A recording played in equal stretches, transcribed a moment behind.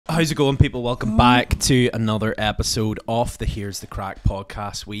How's it going, people? Welcome back to another episode of the Here's the Craic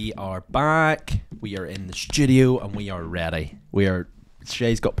podcast. We are back. We are in the studio and we are ready.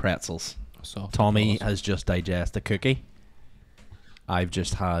 Shay's got pretzels. Tommy has just digested a cookie. I've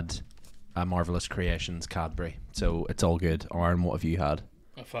just had a Marvelous Creations Cadbury, so it's all good. Aaron, what have you had?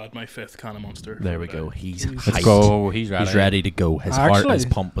 I've had my 5th can of Monster. There we go. He's Let's hyped. go. He's ready. He's ready to go. His heart is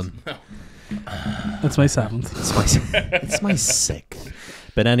pumping. That's my 7th. It's my 6th.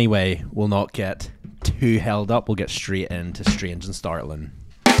 But anyway, we'll not get too held up. We'll get straight into Strange and Startling.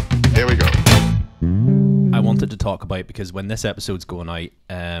 Here we go. I wanted to talk about, because when this episode's going out,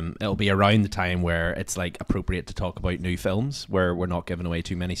 it'll be around the time where it's like appropriate to talk about new films, where we're not giving away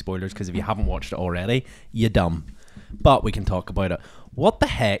too many spoilers, because if you haven't watched it already, you're dumb. But we can talk about it. What the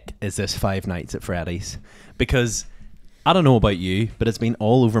heck is this Five Nights at Freddy's? Because I don't know about you, but it's been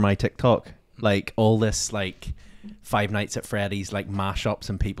all over my TikTok. Like all this like Five Nights at Freddy's like mashups,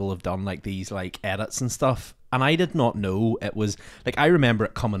 and people have done like these like edits and stuff. And I did not know it was like, I remember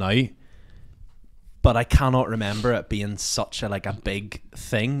it coming out, but I cannot remember it being such a big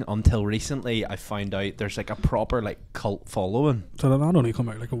thing until recently. I found out there's like a proper like cult following. So did that only come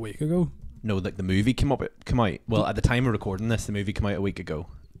out like a week ago? No, like the movie came out. Well, at the time of recording this, the movie came out a week ago.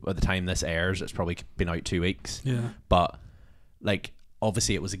 By the time this airs, it's probably been out 2 weeks. Yeah. But like,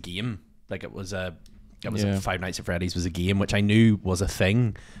 obviously, it was a game. Like it was Five Nights at Freddy's was a game, which I knew was a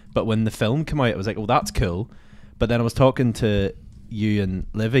thing. But when the film came out, I was like, oh, that's cool. But then I was talking to you and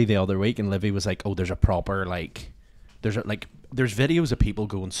Livy the other week, and Livy was like, oh, there's a proper like, there's videos of people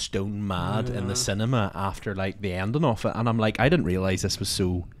going stone mad in the cinema after like the ending of it, and I'm like, I didn't realize this was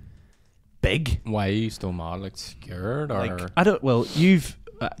so big. Why are you still mad? Like scared, or like, I don't. Well,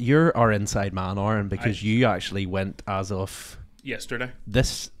 you're our inside man, Aaron, because you actually went as of yesterday.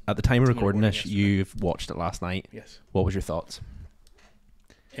 This at the time of recording this, yesterday. You've watched it last night. Yes. What was your thoughts?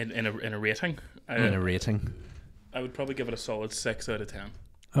 In a rating. In a rating, I would probably give it a solid 6 out of 10.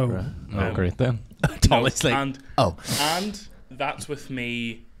 Oh, right. great then. Thomas, like, and that's with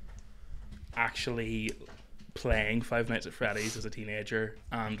me actually playing Five Nights at Freddy's as a teenager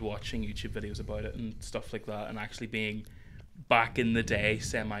and watching YouTube videos about it and stuff like that, and actually being back in the day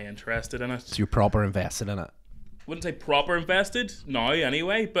semi-interested in it. So you're proper invested in it. Wouldn't say proper invested now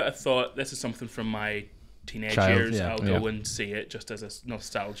anyway, but I thought this is something from my teenage Child, years. yeah. I'll go and see it just as a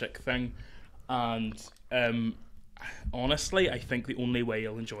nostalgic thing. And honestly, I think the only way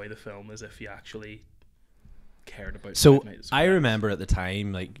you'll enjoy the film is if you actually cared about So Five Nights at I Freddy's. remember at the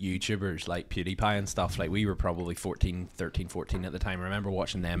time, like YouTubers like PewDiePie and stuff, like we were probably 13, 14 at the time. I remember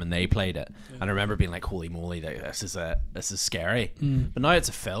watching them and they played it, and I remember being like, holy moly, this is scary. But now it's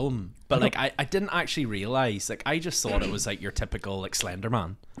a film. But like I didn't actually realize, like I just thought it was like your typical like Slender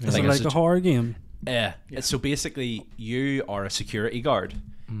Man. is it like a horror game? Yeah. So basically you are a security guard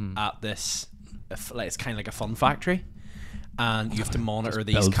at this, like it's kind of like a fun factory, and you have to monitor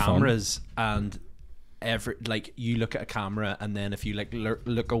these build cameras and you look at a camera, and then if you like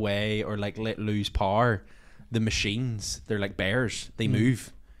look away or like lose power, the machines, they're like bears, they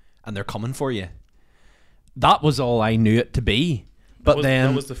move and they're coming for you. That was all I knew it to be. But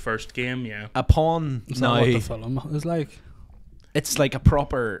that was the first game, yeah. Upon Is now, that what the film is like? it's like a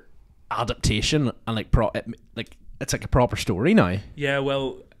proper adaptation, and it's like a proper story now. Yeah,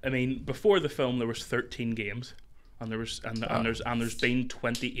 well, I mean, before the film there was 13 games, and there's been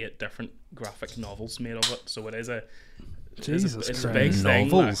 28 different graphic novels made of it. So it is it's a big thing.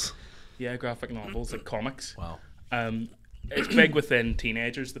 Novels. Yeah, graphic novels, like comics. Wow. It's big within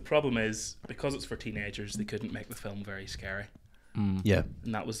teenagers. The problem is, because it's for teenagers, they couldn't make the film very scary. Yeah.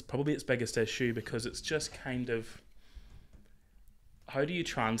 And that was probably its biggest issue, because it's just kind of, how do you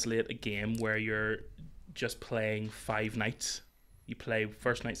translate a game where you're just playing 5 nights? You play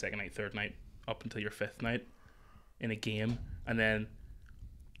first night, second night, third night, up until your 5th night in a game, and then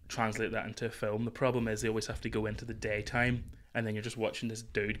translate that into a film. The problem is they always have to go into the daytime, and then you're just watching this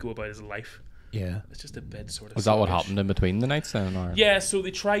dude go about his life. Yeah. It's just a bit sort of was that what sluggish. happened in between the nights then? Or? Yeah, so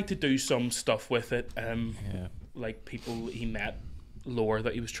they tried to do some stuff with it. Yeah. Like people he met, lore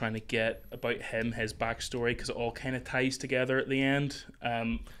that he was trying to get about him, his backstory, because it all kind of ties together at the end.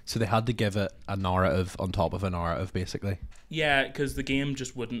 So they had to give it a narrative on top of a narrative, basically. Yeah, because the game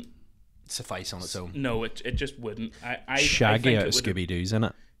just wouldn't Suffice on its own. No, it just wouldn't. I Shaggy think out of it would've- Scooby Doo's in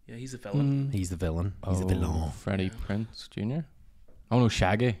it. Yeah, he's the villain. He's the villain. He's the villain. Freddie Prinze Jr. Oh no,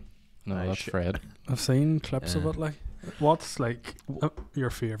 Shaggy. No, Aye, that's Fred. I've seen clips of Yeah. it. Like, what's like your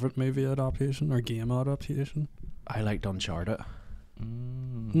favorite movie adaptation or game adaptation? I liked Uncharted.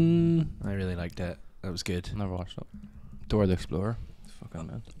 Mm. I really liked it. That was good. Never watched it. Dora the Explorer. It's fucking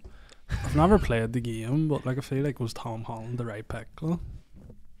mad. I've never played the game, but like I feel like was Tom Holland the right pick? Though?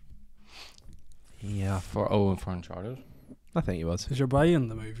 Yeah, For Uncharted. I think he was. Is your boy in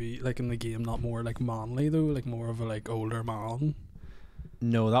the movie, like in the game, not more like manly though, like more of a like older man?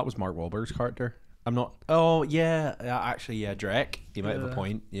 No, that was Mark Wahlberg's character. I'm not. Oh yeah, actually yeah, Drake. You might have a Yeah.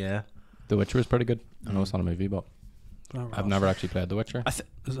 point. Yeah. The Witcher was pretty good. I know it's not a movie, but I've never actually played The Witcher. Has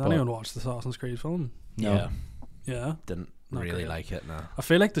anyone watched the Assassin's Creed film? No. Yeah. Yeah. Didn't Not really great. like it. No. I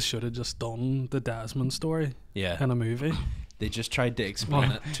feel like they should have just done the Desmond story Yeah. in a movie. They just tried to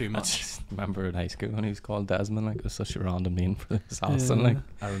explain it too I much. just remember in high school when he was called Desmond, like it was such a random name for the assassin. Yeah. Like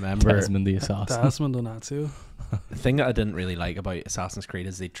I remember Desmond the assassin. Desmond and Ezio. the thing that I didn't really like about Assassin's Creed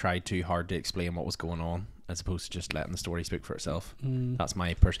is they tried too hard to explain what was going on, as opposed to just letting the story speak for itself. That's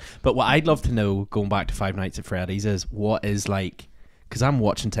my person. But what I'd love to know, going back to Five Nights at Freddy's, is what is like, because I'm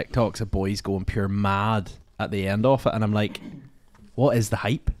watching TikToks of boys going pure mad at the end of it, and I'm like, what is the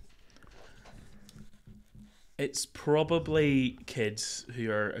hype? It's probably kids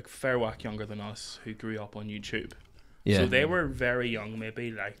who are a fair whack younger than us who grew up on YouTube. Yeah. So they were very young,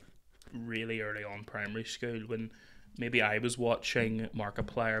 maybe like really early on primary school, when maybe I was watching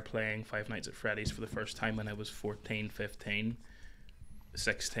Markiplier playing Five Nights at Freddy's for the first time when I was 14, 15,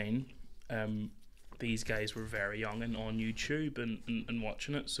 16. These guys were very young and on YouTube and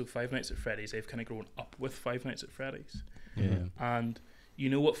watching it. So Five Nights at Freddy's, they've kind of grown up with Five Nights at Freddy's. Yeah. And you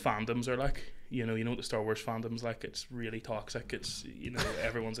know what fandoms are like. You know what the Star Wars fandom's like. It's really toxic. It's,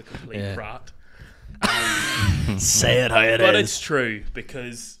 everyone's a complete Yeah. brat. Say it how it But is. it's true,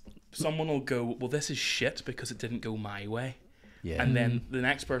 because someone will go, well, this is shit because it didn't go my way. Yeah. And then the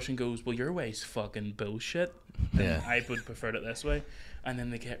next person goes, well, your way's fucking bullshit. And Yeah. I would prefer it this way. And then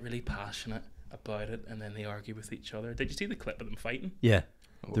they get really passionate about it, and then they argue with each other. Did you see the clip of them fighting? Yeah.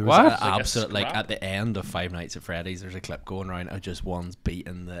 There was What? an Like a absolute, like scrap? at the end of Five Nights at Freddy's, there's a clip going around of just one's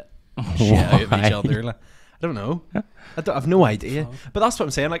beating the shit out of Why? each other. Like, I don't know. I've no idea. Fuck. But that's what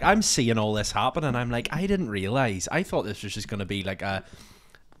I'm saying. Like, I'm seeing all this happen, and I'm like, I didn't realize. I thought this was just going to be like a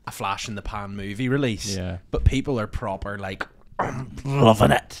flash in the pan movie release. Yeah. But people are proper like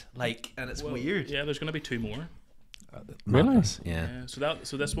loving it. Like, and it's Well, weird. Yeah, there's going to be 2 more. Really? Madness. Yeah.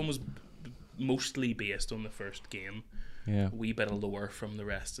 So this one was mostly based on the first game. Yeah. A wee bit of lore from the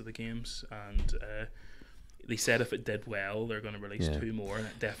rest of the games, and they said if it did well, they're going to release Yeah. 2 more, and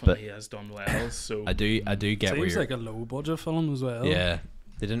it definitely has done well. So I do get where Seems you're. like a low budget film as well. Yeah.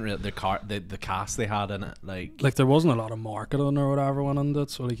 They didn't really the cast they had in it, Like there wasn't a lot of marketing or whatever went into it,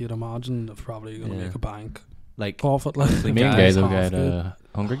 so like you'd imagine they're probably gonna Yeah. make a bank like off it. Like The main guy guys though half got good.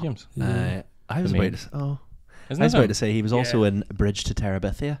 Hunger Games. Yeah. I was The about main- to I Isn't was it about him? to say he was also Yeah. in Bridge to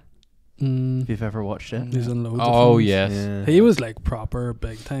Terabithia. Mm, If you've ever watched it. he's in loads of Oh films. yes. Yeah. He was like proper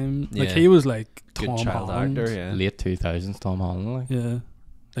big time. Like Yeah. he was like Good Tom child Holland. actor, yeah. Late 2000s Tom Holland. Like. Yeah.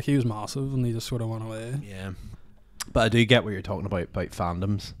 Like he was massive and he just sort of went away. Yeah. But I do get what you're talking about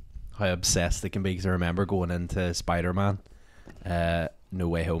fandoms. How obsessed they can be, because I remember going into Spider-Man No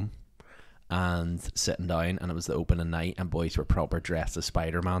Way Home and sitting down, and it was the opening night, and boys were proper dressed as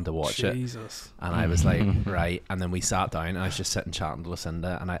Spider-Man to watch it. Jesus. And I was like, right. And then we sat down, and I was just sitting chatting to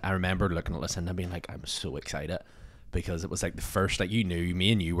Lucinda, and I remember looking at Lucinda and being like, I'm so excited, because it was like the first, like, you knew,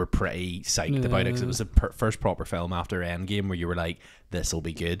 me and you were pretty psyched about it, because it was the first proper film after Endgame where you were like, this will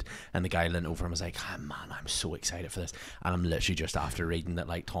be good. And the guy leaned over and was like, oh, man, I'm so excited for this. And I'm literally just after reading that,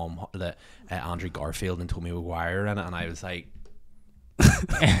 like, Andrew Garfield and Tobey Maguire in it, and I was like,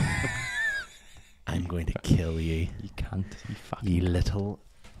 I'm going to kill you, You can't. You fucking. you little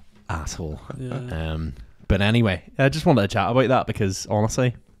asshole. Yeah. But anyway, I just wanted to chat about that, because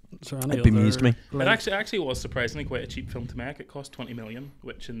honestly, So any it bemused other, me. like- it actually was surprisingly quite a cheap film to make. It cost 20 million,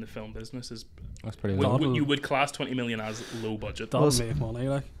 which in the film business is That's pretty Well, low. That'll- you would class 20 million as low budget. that'll Was- make money.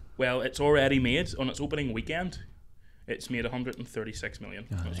 Like Well, it's already made on its opening weekend. It's made 136 million.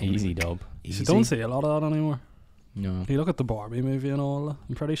 Ah, That's Easy opening dub. you don't see a lot of that anymore. No. You look at the Barbie movie and all that.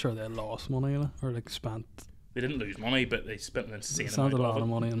 I'm pretty sure they lost money in it, or like spent. They didn't lose money, but they spent an insane Spent amount a lot of of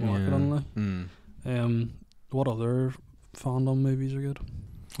it. money in marketing. Like. Mm. What other fandom movies are good,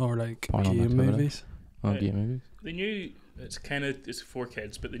 or like Porn on game Activity. movies? Oh, Right. game movies. The new, it's for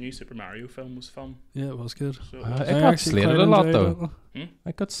kids, but the new Super Mario film was fun. Yeah, it was good. So It I got actually slated quite a lot enjoyed though. it.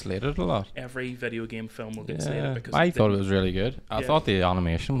 It got slated a lot. every video game film will get Yeah, slated because I thought it was really good. I Yeah. thought the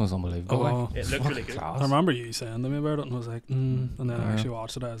animation was unbelievable. Oh, like. It looked really good. I remember you saying to me about it, and I was like, and then I Yeah. actually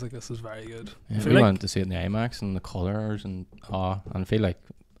watched it. I was like, this is very good. I Yeah, feel we like- went to see it in the IMAX and the colours and I feel like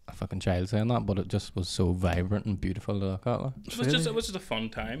a fucking child saying that, but it just was so vibrant and beautiful to look at. Like. It was just a fun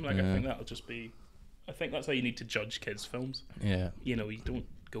time. Like I Yeah. think that'll just be. I think that's how you need to judge kids' films. Yeah. You know, you don't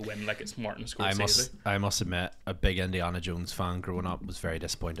go in like it's Martin Scorsese. I must admit, a big Indiana Jones fan growing up was very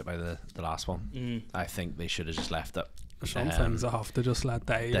disappointed by the last one. Mm. I think they should have just left it. Some things I have to just let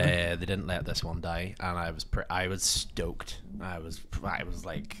die. They didn't let this one die, and I was stoked. I was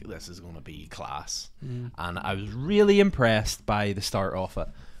like, this is going to be class, and I was really impressed by the start of it,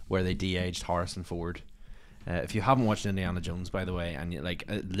 where they de-aged Harrison Ford. If you haven't watched Indiana Jones, by the way, and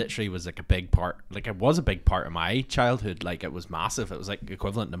it literally was like a big part, like it was a big part of my childhood. Like it was massive. It was like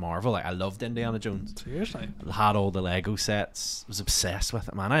equivalent to Marvel. Like I loved Indiana Jones. Seriously, I had all the Lego sets. Was obsessed with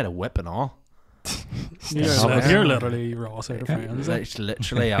it, man. I had a whip and all. You're literally Ross out of Friends. Like,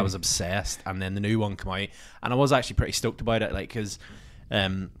 literally, I was obsessed. And then the new one came out, and I was actually pretty stoked about it, like because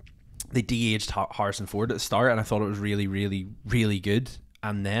they de-aged Harrison Ford at the start, and I thought it was really, really, really good.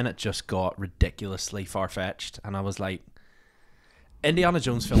 And then it just got ridiculously far-fetched, and I was like, Indiana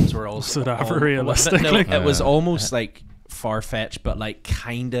Jones films were also realistic. No, it was almost like far-fetched, but like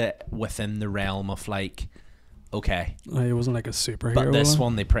kind of within the realm of like, okay. He wasn't like a superhero. But this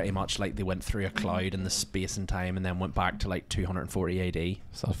one, they pretty much like they went through a cloud in the space and time, and then went back to like 240 AD.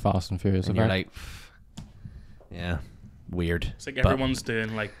 It's that Fast and Furious. And you're like, yeah, weird. It's like everyone's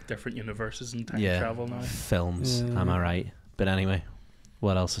doing like different universes and time travel now. Films, am I right? But anyway,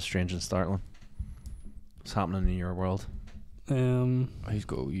 what else is strange and startling? What's happening in your world? You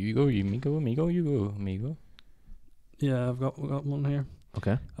go, me go. Yeah, I've got one here.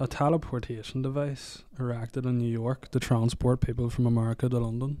 Okay. A teleportation device erected in New York to transport people from America to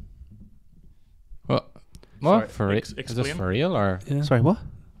London. What? Sorry, Is this for real or? Yeah. Sorry, what?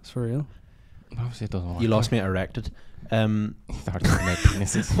 It's for real. Obviously, it doesn't work. You lost me at erected.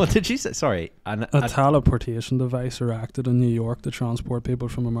 Penises. What did you say? Sorry. A teleportation device erected in New York to transport people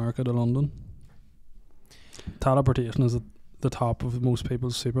from America to London. Teleportation is at the top of most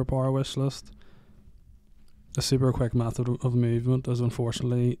people's superpower wish list. A super quick method of movement is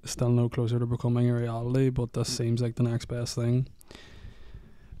unfortunately still no closer to becoming a reality, but this seems like the next best thing.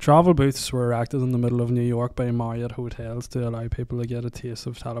 Travel booths were erected in the middle of New York by Marriott hotels to allow people to get a taste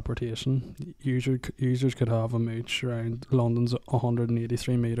of teleportation. Users could have a mooch around London's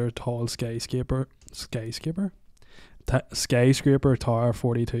 183 metre tall skyscraper Tower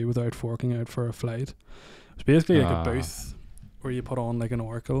 42 without forking out for a flight. It's basically like a booth where you put on like an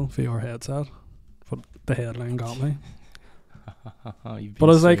Oracle VR headset. But the headline got me. But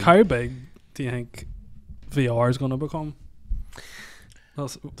it's like, how big do you think VR is going to become?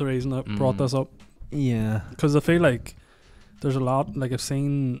 That's the reason I brought this up. Yeah. Because I feel like there's a lot, like I've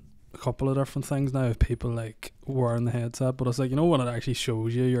seen a couple of different things now of people like wearing the headset, but it's like, you know, when it actually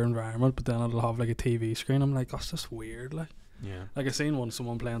shows you your environment, but then it'll have like a TV screen. I'm like, that's just weird. Like I seen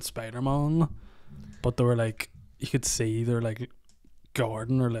someone playing Spider-Man, but they were like, you could see their like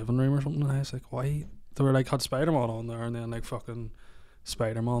garden or living room or something, and I was like, why? They were like, had Spider-Man on there, and then like fucking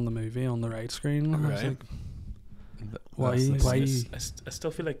Spider-Man the movie on the right screen. And I was like, why? I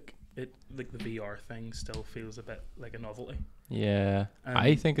still feel like it, like the VR thing still feels a bit like a novelty. Yeah,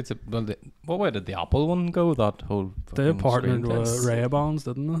 I think it's what way did the Apple one go? That whole they partnered with Ray-Bans,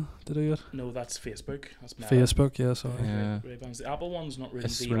 didn't they? To do it? No, that's Facebook. That's Meta. Facebook, yeah. Sorry. Yeah. Ray-Bans. The Apple one's not really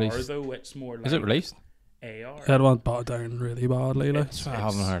It's VR released. though. It's more like. Is it released? AR. It went down really badly. Like. I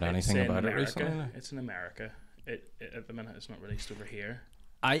haven't heard anything in about it America. recently. It's in America. It at the minute it's not released over here.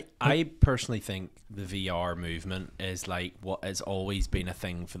 I personally think the VR movement is like what has always been a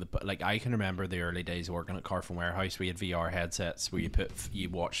thing for the, like I can remember the early days working at Carphone Warehouse. We had VR headsets where you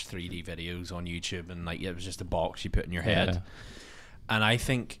watch 3D videos on YouTube, and like it was just a box you put in your head. Yeah. And I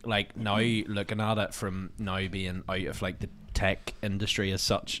think like now looking at it from now being out of like the tech industry as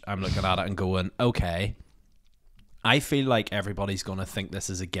such, I'm looking at it and going, okay, I feel like everybody's going to think this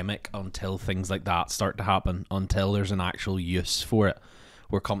is a gimmick until things like that start to happen, until there's an actual use for it,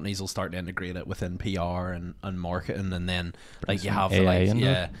 where companies will start to integrate it within PR and marketing, and then like you have the like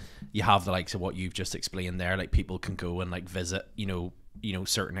you have the likes of what you've just explained there, like people can go and like visit you know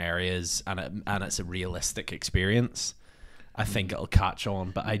certain areas, and it's a realistic experience. I think it'll catch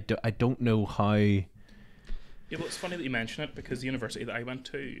on, but I don't know how. Yeah, well, it's funny that you mention it, because the university that I went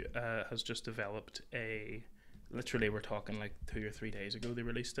to has just developed literally we're talking like 2 or 3 days ago they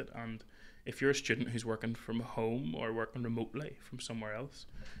released it, and if you're a student who's working from home or working remotely from somewhere else,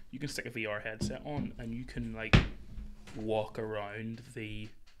 you can stick a VR headset on and you can like walk around the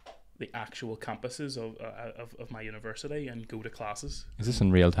actual campuses of my university and go to classes. Is this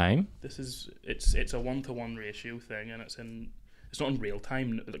in real time? This is it's a 1-to-1 ratio thing, and it's not in real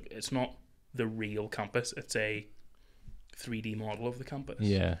time. It's not the real campus. It's a 3D model of the campus.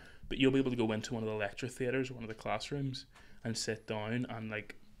 Yeah. But you'll be able to go into one of the lecture theatres or one of the classrooms and sit down, and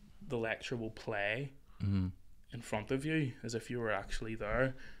like the lecture will play in front of you as if you were actually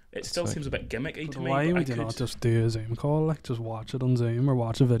there. it still right. seems a bit gimmicky But to me. why but would you not just do a Zoom call? Like, just watch it on Zoom or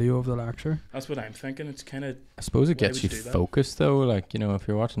watch a video of the lecture. That's what I'm thinking. It's kind of I suppose it Why gets would you you do that? focused though. Like, you know, if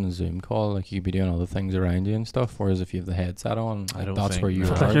you're watching a Zoom call, like you could be doing other things around you and stuff. Whereas if you have the headset on, I like, don't that's think- where you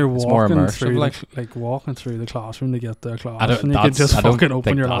no. It's are. like you're It's more walking immersive. through, Like, walking through the classroom to get to a class, I don't- and you can that's- just I don't fucking open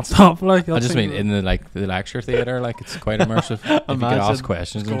think your that's- laptop. Like, I that just seems mean in the lecture theater, like it's quite immersive. If you could Imagine ask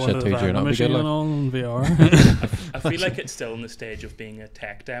questions and going shit to too, the during vending that'd be good. machine Like, on VR. I feel like it's still in the stage of being a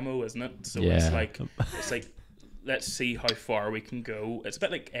tech demo, isn't it? So Yeah. it's like let's see how far we can go. It's a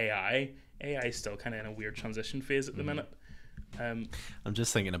bit like AI. AI is still kind of in a weird transition phase at the minute. I'm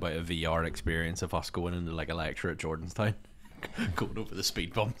just thinking about a VR experience of us going into like a lecture at Jordanstown, going over the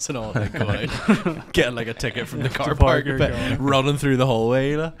speed bumps and all, like going out, getting like a ticket from the car To park, park your car. running through the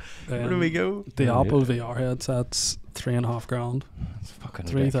hallway. Like, where do we go? The Yeah. Apple VR headset's $3,500, it's fucking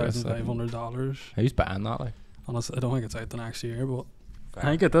ridiculous. Like, $3,500. who's buying that? Like, Honestly, I don't think it's out the next year, but I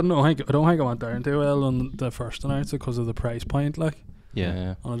think it didn't. I don't think it went down too well on the first announcement because of the price point. Like,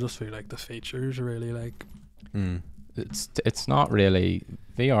 Yeah. and I just feel like the features are really like. Mm. it's not really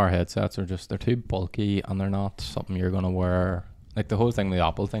VR headsets are just they're too bulky and they're not something you're gonna wear. Like the whole thing, the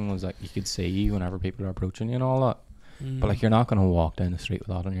Apple thing was like you could see whenever people are approaching you and all that, but like you're not gonna walk down the street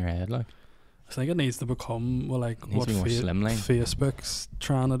with that on your head. Like, I think it needs to become what needs what to be more slimline. Facebook's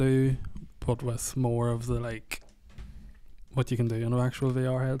trying to do, but with more of the like what you can do in an actual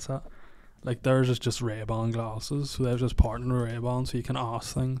VR headset. Like theirs is just Ray-Ban glasses, so they've just partnered with Ray-Ban, so you can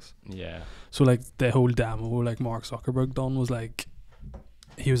ask things. yeah, So like the whole demo, like Mark Zuckerberg done was like,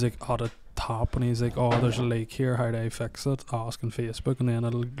 he was like at a top, and he's like, oh, there's a leak here, how do I fix it? Asking Facebook, and then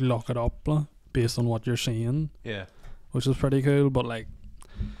it'll look it up based on what you're seeing, Yeah. which is pretty cool. But like,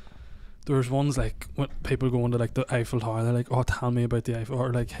 there's ones like when people go into like the Eiffel Tower, they're like, oh, tell me about the Eiffel,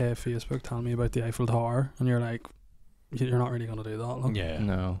 or like, hey Facebook, tell me about the Eiffel Tower, and you're like, you're not really gonna do that. Like. Yeah.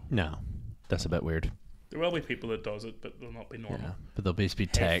 no, That's a bit weird. There will be people that does it, but they'll not be normal. Yeah. But there'll be Hey,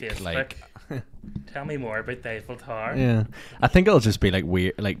 tech Facebook, like. tell me more about the Eiffel Tower. Yeah. I think it'll just be like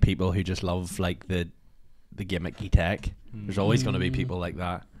weird, like people who just love like the gimmicky tech. There's always going to be people like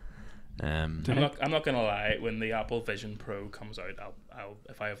that. I'm not gonna lie. When the Apple Vision Pro comes out, I'll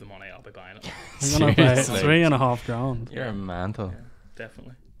if I have the money, I'll be buying it. I'm gonna pay Seriously? $3,500. you're a mental. Yeah,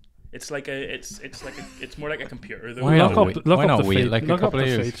 definitely. It's like it's more like a computer though. Why not Look wait- up, look why up not the wait fe- like a look up couple the of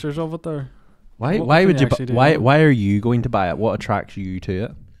years? features of it there. Why? What Why can would you you? actually do Why? with it? Why are you going to buy it? What attracts you to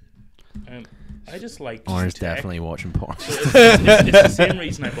it? I just like. Or is tech. definitely watching porn. It's the same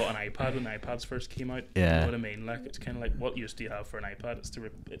reason I bought an iPad when iPads first came out. Yeah. You know what I mean? Like it's kind of like what use do you have for an iPad?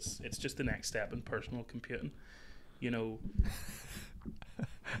 It's just the next step in personal computing. You know.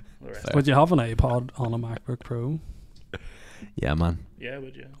 The rest. Would you have an iPod on a MacBook Pro? Yeah, man. Yeah,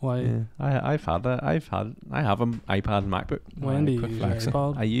 would you? Why? Yeah. I have an iPad and MacBook. When do you Quit use your flexing.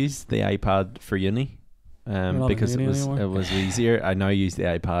 iPod? I used the iPad for uni, not in because uni anymore? it was easier. I now use the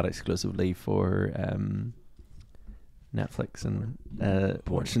iPad exclusively for Netflix and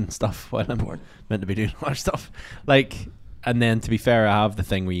watching stuff while I'm meant to be doing other stuff. Like, and then to be fair, I have the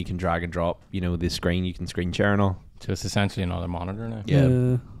thing where you can drag and drop. You know, the screen you can screen share and all. So it's essentially another monitor now.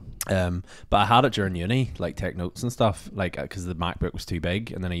 Yeah. But I had it during uni, like take notes and stuff, like because the MacBook was too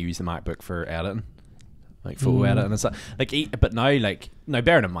big, and then I used the MacBook for editing, like photo editing and stuff. Like, but now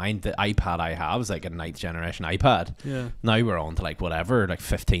bearing in mind the iPad I have is like a 9th generation iPad. Yeah. Now we're on to like whatever, like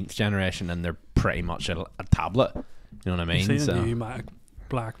 15th generation, and they're pretty much a tablet. You know what I mean? You see So the new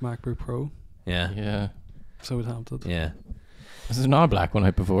black MacBook Pro? yeah, Yeah. So it happened yeah. This is not a black one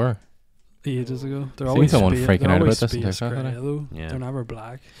out before. ages ago. They're Seen always someone spa- freaking they're out about always this in space TikTok, grey, haven't though. Yeah. They're never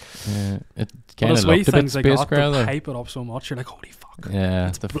black. Yeah. It But kind it's of wee looked a bit things they space got grey to though. hype it up so much. You're like, holy fuck. Yeah.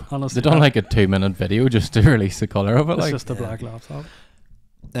 It's They've honestly, done like a 2-minute video just to release the colour of it. it's Like, just a black laptop.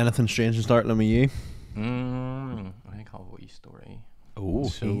 Anything strange and startling with you? I think I'll have a wee story. Oh,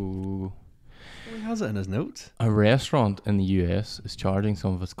 So, he has it in his notes. a restaurant in the US is charging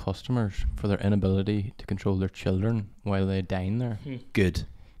some of its customers for their inability to control their children while they dine there. Good.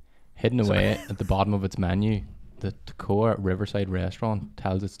 Hidden away at the bottom of its menu, the Toccoa Riverside restaurant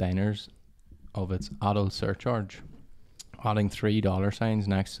tells its diners of its adult surcharge, adding $3 signs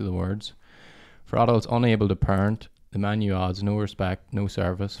next to the words. For adults unable to parent, the menu adds no respect, no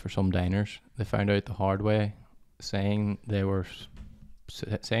service for some diners. They found out the hard way, saying they were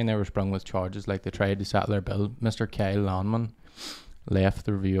sprung with charges like they tried to settle their bill. Mr. Kyle Landman left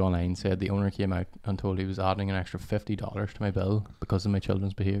the review online, said the owner came out and told he was adding an extra $50 to my bill because of my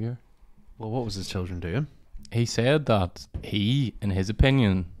children's behaviour. Well, what was his children doing? He said that he, in his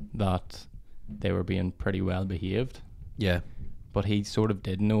opinion, that they were being pretty well behaved, Yeah. but he sort of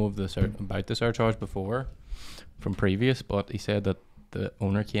did know of about the surcharge before from previous, but he said that the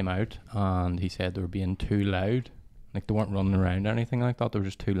owner came out and he said they were being too loud. Like they weren't running around or anything like that. They were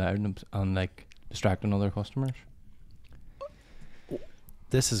just too loud and like distracting other customers.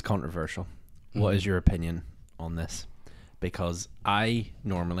 This is controversial. What is your opinion on this? Because I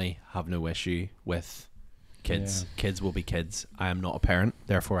normally have no issue with kids. Yeah. Kids will be kids. I am not a parent,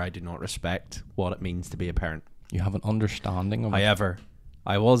 therefore I do not respect what it means to be a parent. You have an understanding of it. However,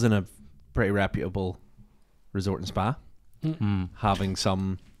 I was in a pretty reputable resort and spa, having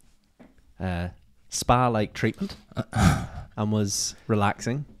some spa-like treatment, and was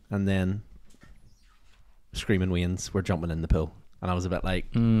relaxing, and then screaming weans were jumping in the pool, and I was a bit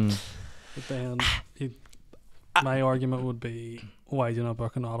like, But then my argument would be, why do you not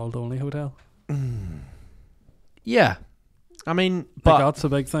book an adult-only hotel? yeah. I mean, But but that's a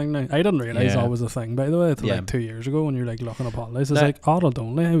big thing now. I didn't realise Yeah. that was a thing, by the way, until Yeah. like 2 years ago when you're like looking up holidays. It's Now- like adult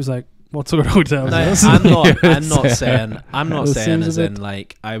only. I was like, what sort of hotel is Now, this? I'm not saying It saying seems a as in bit-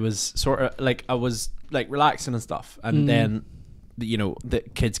 like I was sort of like I was like relaxing and stuff, and then the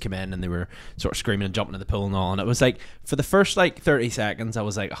kids came in and they were sort of screaming and jumping in the pool and all, and it was like for the first like 30 seconds I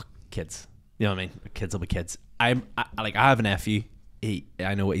was like, oh, kids, you know what I mean, kids will be kids. I have a nephew,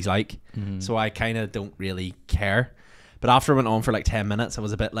 I know what he's like, so I kind of don't really care, but after it went on for like 10 minutes I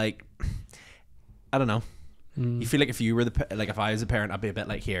was a bit like, I don't know. You feel like if you were if I was a parent, I'd be a bit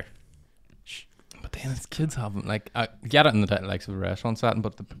like, here. But then it's kids having, like, I get it in the likes of a restaurant setting,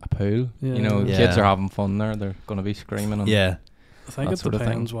 but a pool, Yeah. you know, Yeah. kids are having fun there. They're going to be screaming. And Yeah, I think that it sort of thing.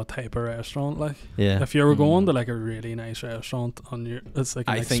 depends what type of restaurant. Like, yeah. if you were going to like a really nice restaurant and it's like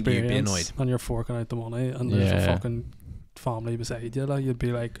an I think you'd be experience and you're forking out the money and there's a Yeah. fucking family beside you, like you'd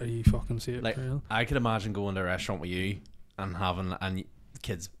be like, are you fucking serious? Like, I could imagine going to a restaurant with you and having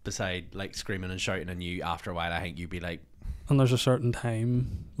kids beside like screaming and shouting and you. After a while, I think you'd be like, And there's a certain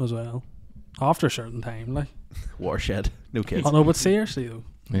time as well. After a certain time, like. watershed, no kids. Oh no, but seriously though,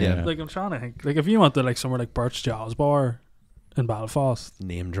 Yeah. like I'm trying to think. Like if you went to like somewhere like Birch Jazz Bar in Belfast,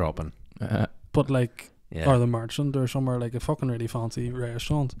 Name dropping. but like Yeah. or the Merchant or somewhere like a fucking really fancy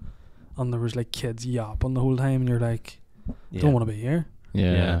restaurant, and there was like kids yapping the whole time, and you're like, Yeah. don't want to be here.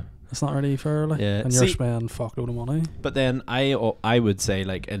 yeah. Yeah. It's not really fair, like, Yeah. and you're See- spending fuckload of money. But then I would say,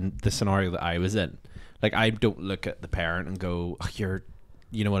 like, in the scenario that I was in, like, I don't look at the parent and go, oh,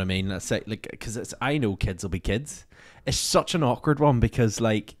 you know what I mean? That's like, because I know kids will be kids. It's such an awkward one because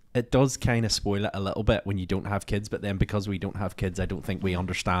like it does kind of spoil it a little bit when you don't have kids. But then because we don't have kids, I don't think we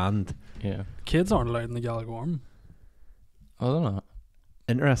understand. Yeah. Kids aren't allowed in the Gallagher. I don't know.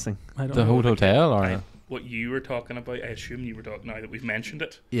 Interesting. I don't The know. whole hotel, or What you were talking about, I assume you were talking, now that we've mentioned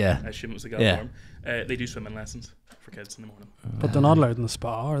it, Yeah. I assume it was the Yeah. Galwarm. They do swimming lessons for kids in the morning. But they're not allowed in the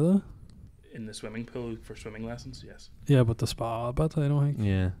spa, are they? In the swimming pool for swimming lessons, yes. Yeah, but the spa, but I don't think.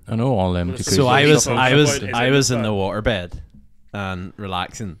 Yeah. I know all them. Well, jacuzzi So I was Stuff I about was is I in was the in the spa. waterbed and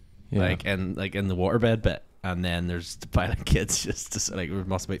relaxing, Yeah. like in the waterbed bit, and then there's the pile of kids just like there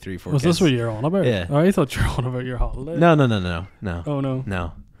must be 3-4 Was kids. this what you're on about? Yeah. Oh, I thought you were on about your holiday. No. Oh no.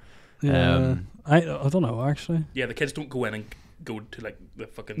 No. Yeah. I don't know actually. Yeah, the kids don't go in and go to like the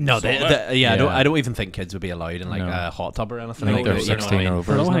fucking No, sauna. yeah, Yeah. I don't even think kids would be allowed in like No. a hot tub or anything. I No, think like they're you that, you know what 16 I mean? or I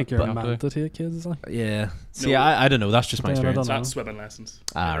over. don't isn't think it? you're But- meant to take kids. Like. Yeah. See, No. I don't know. That's just my Yeah, I experience. don't know. That's swimming lessons.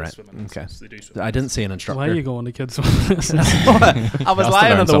 Ah, That is right. swimming Okay. lessons. They do swimming I didn't see an Why instructor. are you going to kids? I was to lying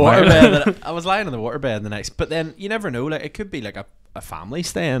learn on the somewhere. waterbed. I was lying on the waterbed the next, but then you never know. Like it could be like a family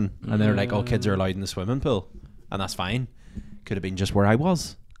staying, and they're like, "Oh, kids are allowed in the swimming pool," and that's fine. Could have been just where I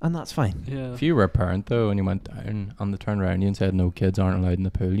was, and that's fine. Yeah. If you were a parent though, and you went down and they turned around you and said no kids aren't allowed in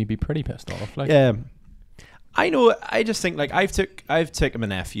the pool, you'd be pretty pissed off. Like, Yeah, I know. I just think like I've taken my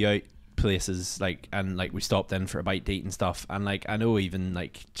nephew out places like, and like we stopped in for a bite to eat and stuff, and like I know even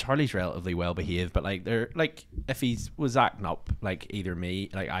like Charlie's relatively well behaved, but like they're like if he was acting up, like either me,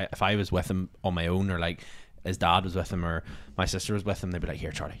 like if I was with him on my own, or like his dad was with him, or my sister was with him, they'd be like,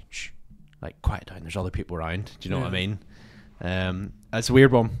 "Here, Charlie, shh, like quiet down. There's other people around." Do you know what I mean? It's a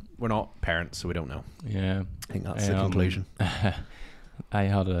weird one. We're not parents, so we don't know. yeah. I think that's the conclusion. I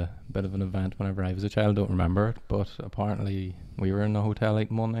had a bit of an event whenever I was a child. Don't remember it, but apparently we were in a hotel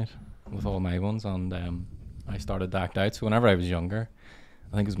like one night with all my ones, and I started to act out. So whenever I was younger,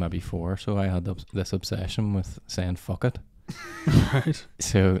 I think it was maybe 4, so I had this obsession with saying "fuck it." Right.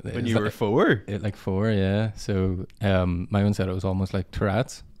 So it When was you like, were 4, like 4, yeah. So my one said it was almost like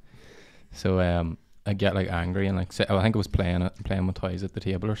Tourette's. So I get like angry and like say, I think I was playing with toys at the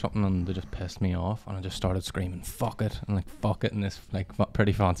table or something, and they just pissed me off, and I just started screaming "fuck it" and like "fuck it" in this like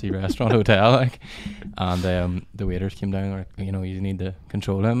pretty fancy restaurant hotel, like, and the waiters came down and were like, you know, you need to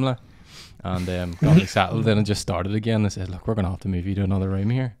control him, like, and got me settled. Then it just started again. They said, "Look, we're gonna have to move you to another room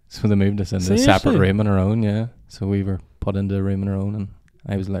here." So they moved us into a separate Seriously? room on our own, yeah. So we were put into a room on our own, and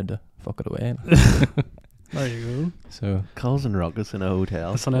I was allowed to fuck it away. There you So Causing ruckus in a hotel.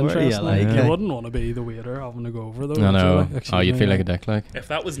 go. It's an What do you interesting. like? Yeah. You wouldn't want to be the waiter having to go over though. I would you, know. like? Excuse Oh, you'd me, feel like a dick, like. If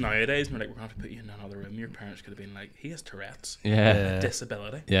that was nowadays, and we're like, we're going to have to put you in another room, your parents could have been like, he has Tourette's. Yeah.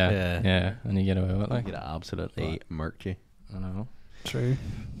 Disability. Yeah. And you get away with it, like. You'd absolutely murked you. I know. True.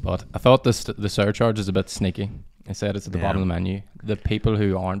 But I thought the surcharge is a bit sneaky. I said it's at the bottom of the menu. The people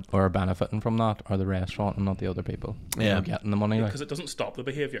who aren't or are benefiting from that are the restaurant and not the other people. Yeah. You know, getting the money. Like. Because it doesn't stop the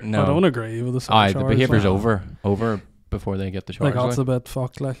behaviour. No. I don't agree with the Aye, surcharge. the behaviour's like. over before they get the charge. Like that's like. a bit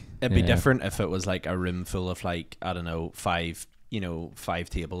fucked. Like It'd be Yeah. different if it was like a room full of like, I don't know, five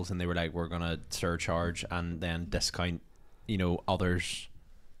tables, and they were like, we're gonna surcharge and then discount, others'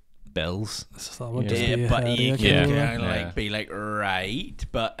 bills. that would Yeah. just be a But you headache, can you know, kind of Yeah. like be like, right,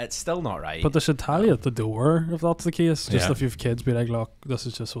 but it's still not right. But they should tell you at the door if that's the case. Just Yeah. if you've kids, be like, look, this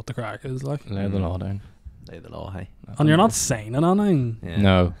is just what the crack is like, Lay the law down. Lay the law, hey. and you're not signing anything. Yeah.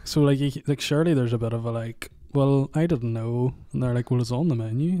 No. So like, surely there's a bit of a like, well, I didn't know, and they're like, well, it's on the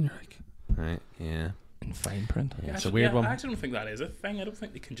menu, and you're like, Right. Yeah. In fine print. Yeah, it's a Actually, weird one. I actually don't think that is a thing. I don't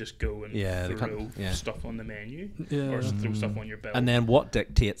think they can just go and Yeah, they throw can't- yeah. stuff on the menu yeah, or throw stuff on your bill. And then what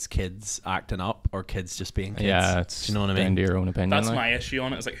dictates kids acting up or kids just being kids? Yeah, it's Do you know what I down mean? to your own opinion. that's like. my issue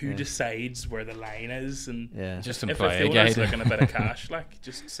on it. It's like, who Yeah. decides where the line is? And Yeah. Just if imply the a owner's guide. looking a bit of cash, like,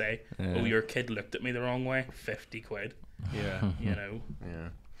 just say, Yeah. oh, your kid looked at me the wrong way, 50 quid, Yeah. you know.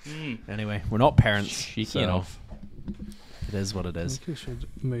 Yeah. Mm. Anyway, we're not parents. Cheeky so enough. It is what it I is. think we should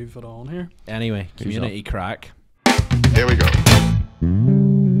move it on here. Anyway, Who's community crack. Here we go.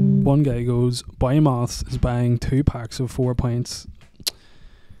 One guy goes, Biomass is buying 2 packs of 4 pints.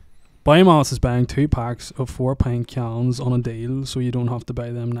 Biomass is buying 2 packs of 4-pint cans on a deal, so you don't have to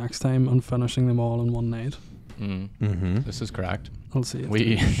buy them next time, and finishing them all in one night. Mm. Mm-hmm. This is correct. I'll see it.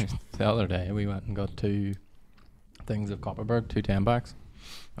 We the other day we went and got 2 things of Copperberg, 2 10-packs.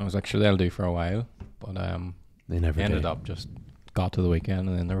 I was like, sure, they'll do for a while, but They never ended do. up just got to the weekend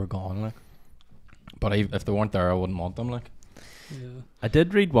and then they were gone. Like, but if they weren't there, I wouldn't want them. Like, Yeah. I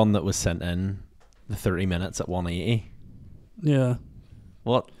did read one that was sent in, the 30 minutes at 180. Yeah.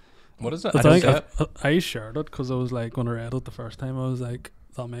 what is it? I I don't think get it. I shared it because I was like, when I read it the first time, I was like,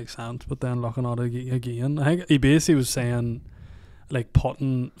 that makes sense. But then looking at it again, I think he basically was saying, like,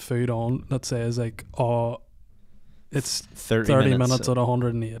 putting food on that says, like, oh, it's 30 minutes at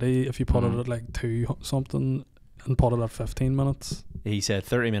 180 if you put it at like 2 something and put it at 15 minutes. He said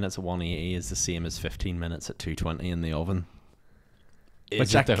 30 minutes at 180 is the same as 15 minutes at 220 in the oven.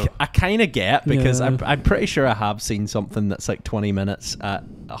 Which I kind of get, because Yeah. I'm pretty sure I have seen something that's like 20 minutes at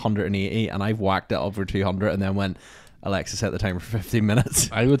 180 and I've whacked it over 200 and then went, Alexa, set the timer for 15 minutes.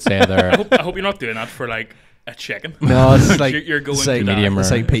 I would say they're I hope you're not doing that for like a chicken. No, it's like, You're going it's like to medium it's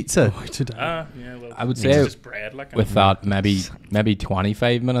rare. like pizza. Oh, today. Yeah, well, I would it's say just bread, like, with that maybe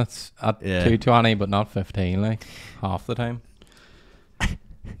 25 minutes at Yeah. 220, but not 15, like half the time.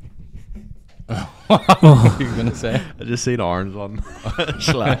 What were you gonna say? I just seen Orange on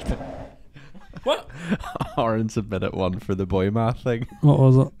Slack. What? Orange submitted one for the boy math thing. What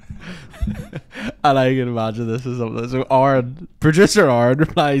was it? And I can imagine this is something. So producer Aaron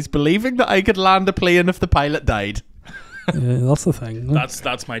replies, believing that I could land a plane if the pilot died. Yeah, that's the thing. like.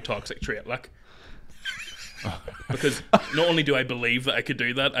 That's my toxic trait, like. Because not only do I believe that I could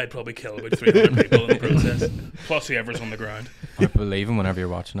do that, I'd probably kill about 300 people in the process. Plus whoever's on the ground. I believe him whenever you're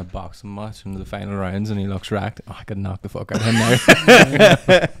watching a boxing match into the final rounds and he looks wrecked. Oh, I could knock the fuck out of him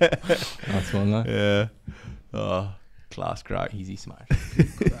there. That's one, like. Yeah. Oh, class crack. Easy smash.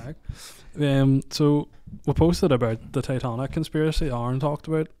 Correct. So we posted about the Titanic conspiracy Aaron talked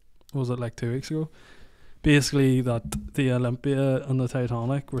about. Was it like 2 weeks ago? Basically that the Olympia and the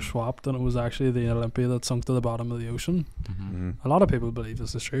Titanic were swapped and it was actually the Olympia that sunk to the bottom of the ocean. Mhm. A lot of people believe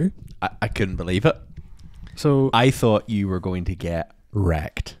this is true. I couldn't believe it. So I thought you were going to get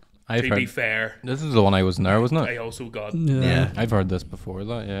wrecked. I've To be heard, fair, this is the one I wasn't there, wasn't I it? also got yeah. I've heard this before,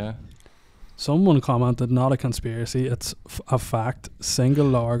 that, yeah. Someone commented, not a conspiracy, it's a fact. Single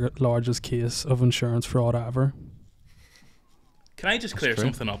largest case of insurance fraud ever. Can I just clear true.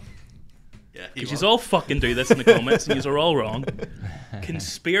 something up? Yeah, Because you all fucking do this in the comments and you are all wrong.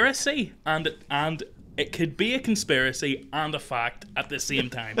 Conspiracy and it could be a conspiracy and a fact at the same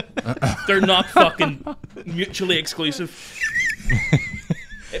time. They're not fucking mutually exclusive.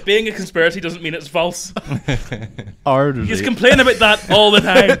 It being a conspiracy doesn't mean it's false. Aaron You was, just complain about that all the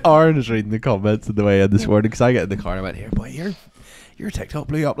time. Aaron was reading the comments on the way in this morning because I get in the car and I went, here, boy, your TikTok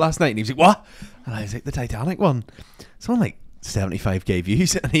blew up last night. And he was like, what? And I was like, the Titanic one. Someone like 75k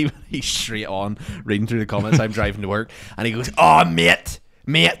views, and he's straight on reading through the comments. I'm driving to work and he goes, oh mate,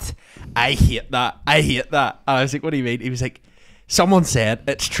 I hate that. And I was like, what do you mean? He was like, someone said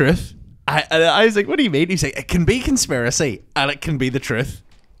it's truth. And I was like, what do you mean? He's like, it can be conspiracy and it can be the truth.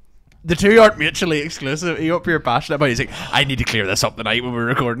 The two aren't mutually exclusive. He up here passionate about it. He's like, I need to clear this up tonight when we're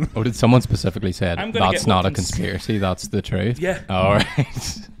recording. Oh, did someone specifically said I'm gonna that's get not one a conspiracy, that's the truth? Yeah. All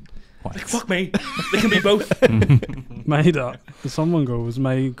right. What? Like, fuck me. They can be both. My dad, someone goes,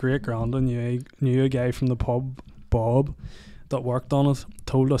 my great grandad knew a guy from the pub, Bob, that worked on it.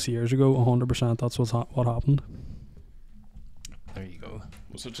 Told us years ago, 100% that's what happened. There you go.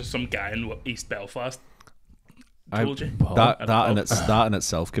 Was it just some guy in East Belfast told you? That in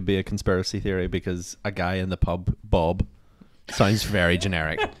itself could be a conspiracy theory because a guy in the pub, Bob, sounds very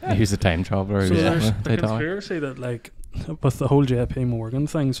generic. He's a time traveler. So there's Yeah. the conspiracy that, like, with the whole JP Morgan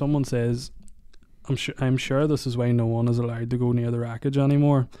thing, someone says, I'm sure this is why no one is allowed to go near the wreckage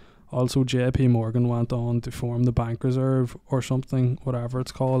anymore. Also, JP Morgan went on to form the Bank Reserve or something, whatever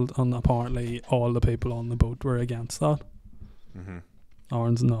it's called, and apparently all the people on the boat were against that. Mm-hmm.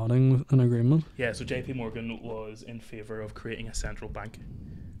 Aaron's nodding in agreement. Yeah, so JP Morgan was in favour of creating a central bank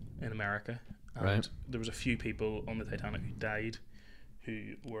in America. And Right. there was a few people on the Titanic who died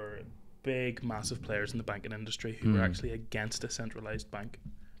who were big, massive players in the banking industry who were actually against a centralised bank.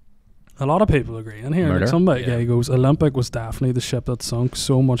 A lot of people agree in here. Murder? Like, some guy Yeah. goes, Olympic was definitely the ship that sunk.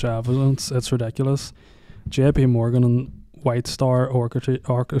 So much evidence, it's ridiculous. JP Morgan and White Star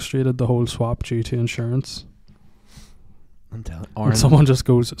orchestrated the whole swap due to insurance. I'm telling And someone just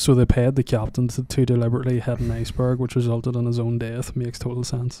goes, so they paid the captain to deliberately hit an iceberg, which resulted in his own death. Makes total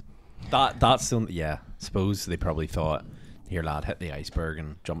sense. That's yeah. Suppose they probably thought, here lad, hit the iceberg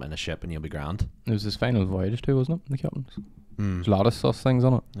and jump in a ship and you'll be grand. It was his final voyage too, wasn't it? The captain's. Mm. There's a lot of sus things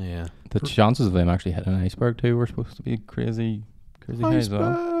on it. Yeah. The chances of them actually hitting an iceberg too were supposed to be crazy high as well.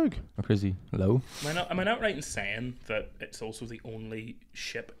 Iceberg. Or crazy low. Am I not right in saying that it's also the only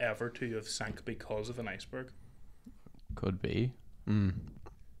ship ever to have sank because of an iceberg? Could be. Mm.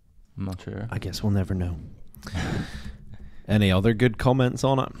 I'm not sure. I guess we'll never know. Any other good comments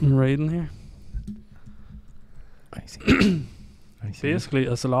on it? I'm reading here. I see. I see. Basically,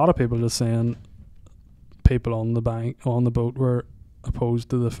 it's a lot of people just saying people on the boat were opposed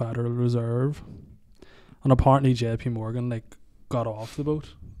to the Federal Reserve, and apparently JP Morgan got off the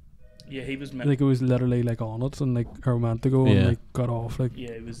boat. Yeah, he was meant. Like, it was literally on it and or meant to go Yeah. and got off.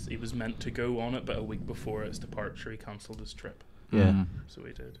 Yeah, he was meant to go on it, but a week before its departure, he cancelled his trip. Yeah. So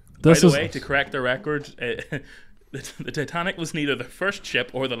he did. This By is- the way, to correct the record, the Titanic was neither the first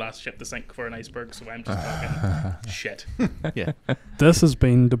ship or the last ship to sink for an iceberg, so I'm just talking shit. Yeah. This has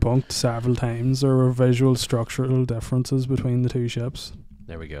been debunked several times. There were visual structural differences between the two ships,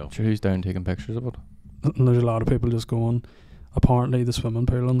 There we go. Sure, who's down taking pictures of it? and there's a lot of people just going, apparently the swimming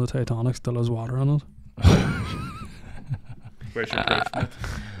pool on the Titanic still has water in it. Where's your proof, mate?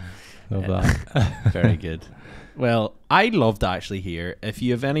 Love that. Very good. Well, I'd love to actually hear if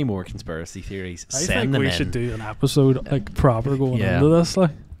you have any more conspiracy theories. I send think them we in. should do an episode proper going Yeah. into this,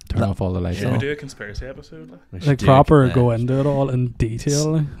 Turn off all the lights. Should we on. do a conspiracy episode? We should like do proper it, go into it all in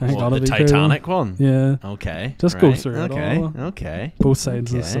detail. I think What, that'll the be cool. Titanic one? Yeah, Okay. Just go right, through it okay, all. Okay. both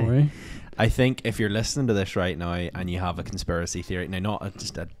sides of the Okay. story. I think if you're listening to this right now and you have a conspiracy theory, now not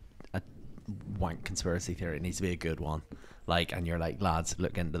just a wank conspiracy theory, it needs to be a good one. And you're like, lads,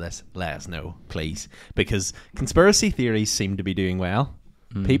 look into this. Let us know, please, because conspiracy theories seem to be doing well.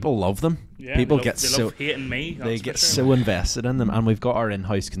 People love them. Yeah, People they get love, they so love hating me. they that's get for sure. so invested in them, and we've got our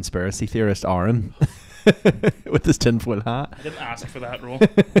in-house conspiracy theorist Aaron with his tinfoil hat. I didn't ask for that role.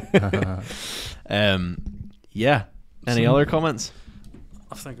 Yeah. Any So- other comments?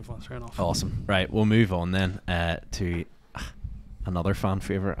 I think I've answered enough. Awesome. Right, we'll move on then to another fan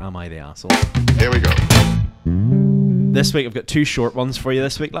favorite. Am I the asshole? Here we go. This week I've got two short ones for you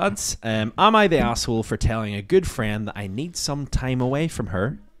this week, lads. Am I the asshole for telling a good friend that I need some time away from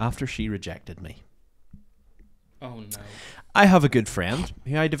her after she rejected me? Oh no. I have a good friend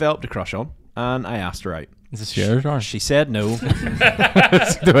who I developed a crush on, and I asked her out. Is this yours, or? She said no.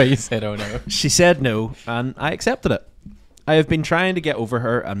 The way you said, oh no. She said no, and I accepted it. I have been trying to get over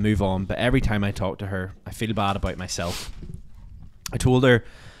her and move on, but every time I talk to her, I feel bad about myself. I told her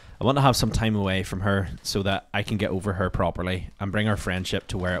I want to have some time away from her so that I can get over her properly and bring our friendship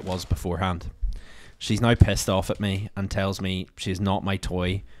to where it was beforehand. She's now pissed off at me and tells me she's not my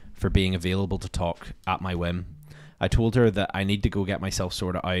toy for being available to talk at my whim. I told her that I need to go get myself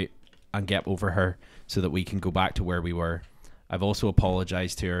sorted out and get over her so that we can go back to where we were. I've also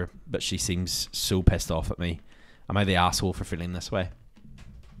apologised to her, but she seems so pissed off at me. Am I the asshole for feeling this way?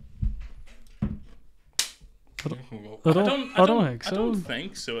 I don't think so. I don't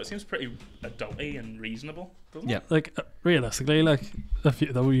think so. It seems pretty adulty and reasonable, doesn't Yeah. it? Like realistically, like if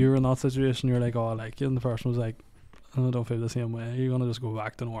you, though you were in that situation, you're like, oh, I like you, and the person was like, I don't feel the same way. You're gonna just go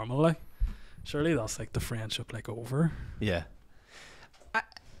back to normal, like. Surely that's like the friendship, like over. Yeah.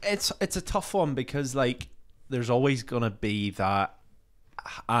 It's a tough one because like there's always gonna be that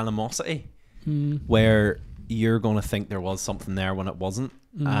animosity where you're gonna think there was something there when it wasn't.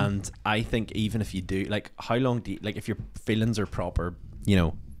 And I think even if you do, like, how long do you, like, if your feelings are proper, you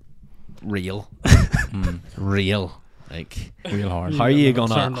know, real, real, like, Real hard. how are you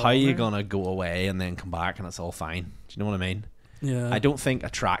gonna go away and then come back and it's all fine? Do you know what I mean? Yeah. I don't think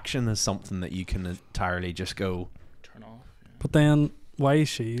attraction is something that you can entirely just go Turn off. Yeah. But then why is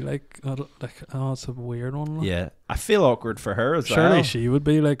she like? Oh, it's a weird one. Like. Yeah, I feel awkward for her as Surely well. she would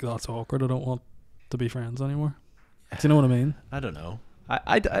be like, that's awkward. I don't want to be friends anymore. Do you know what I mean? I don't know.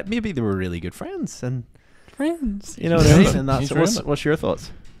 I maybe they were really good friends, and Friends. you know what I mean. He's And that's ruined it. what's your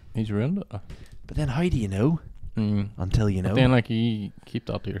thoughts? He's ruined it. But then, how do you know until you know, But then, like, you keep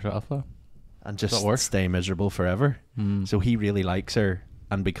that to yourself, though. and does just that work? stay miserable forever? So he really likes her,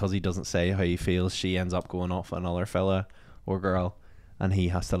 and because he doesn't say how he feels, she ends up going off with another fella or girl, and he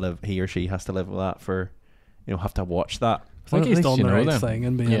or she has to live with that for, you know, have to watch that. I think Well, at he's least done you the know right then. thing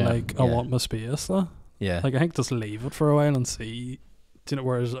and being Yeah. like, I Yeah. want my space, though. Yeah, Like, I think just leave it for a while and see. Do you know,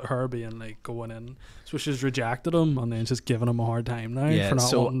 whereas her being like going in, so she's rejected him and then just giving him a hard time now yeah. for not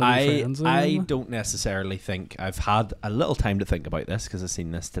So wanting to be friends. I anymore. don't necessarily think I've had a little time to think about this because I've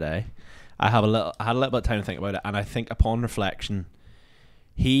seen this today. I had a little bit of time to think about it, and I think upon reflection,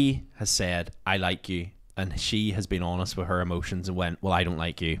 he has said, "I like you," and she has been honest with her emotions and went, "Well, I don't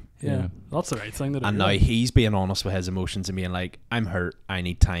like you." Yeah, that's the right thing to do. And now like. he's being honest with his emotions and being like, "I'm hurt, I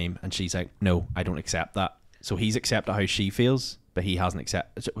need time," and she's like, "No, I don't accept that." So he's accepted how she feels, but he hasn't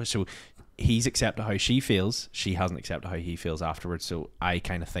accepted. So he's accepted how she feels. She hasn't accepted how he feels afterwards. So I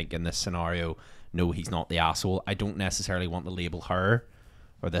kind of think in this scenario, no, he's not the asshole. I don't necessarily want to label her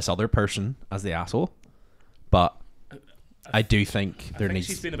or this other person as the asshole, but I do think I there think needs.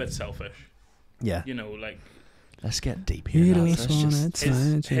 she's been a bit selfish. Yeah, You know, like let's get deep here. You lads. don't Let's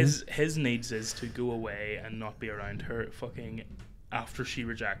want just- it, his needs is to go away and not be around her fucking after she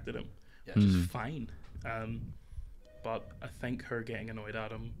rejected him. Which is fine. But I think her getting annoyed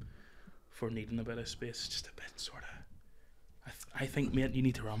at him for needing a bit of space is just a bit sort of. I think, mate, you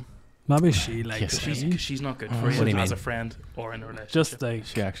need to run. Maybe she likes Yes. Because him. she's not good What for do you you as mean? a friend or in a relationship. Just like,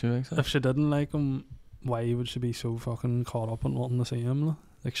 She actually likes it. if she didn't like him, why would she be so fucking caught up in wanting to see him?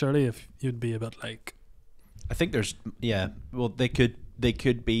 Like, surely if you'd be a bit like, I think there's well they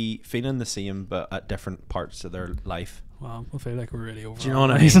could be feeling the same but at different parts of their life. wow, I feel like we're really over. Do you know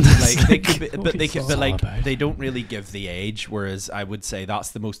what I mean? Like they could be, but they could, but like It's all about. they don't really give the age. Whereas I would say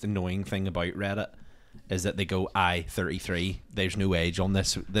that's the most annoying thing about Reddit is that they go, "I 33." There's no age on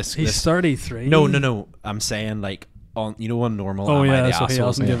this. He's 33. No. I'm saying like on on normal. Oh am I yeah, the so he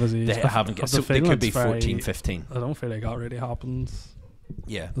assholes? hasn't give his age. They haven't. I've So the they feeling could be it's very- 14, 15. I don't feel like that really happens.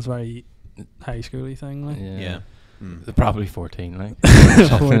 Yeah. It's a very high schooly thing. Like. Yeah. Mm. They're probably 14, like.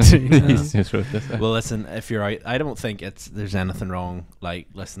 14, yeah. He's just wrote this. Well, listen, if you're out, I don't think there's anything wrong. Like,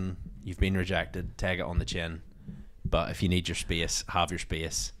 listen, you've been rejected, take it on the chin. But if you need your space, have your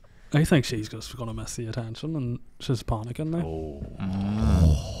space. I think she's just gonna miss the attention and she's panicking now.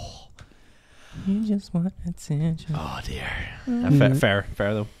 You just want attention. Oh dear. Fair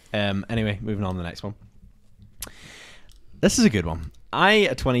though. Anyway, moving on to the next one. This is a good one. I,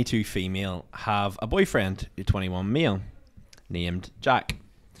 a 22 female, have a boyfriend, a 21 male, named Jack.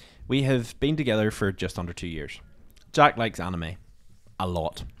 We have been together for just under 2 years. Jack likes anime a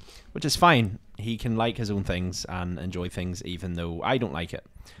lot, which is fine. He can like his own things and enjoy things even though I don't like it.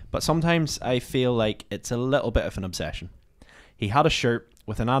 But sometimes I feel like it's a little bit of an obsession. He had a shirt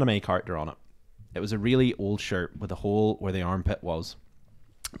with an anime character on it. It was a really old shirt with a hole where the armpit was.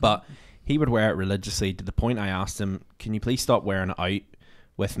 But he would wear it religiously to the point I asked him, "Can you please stop wearing it out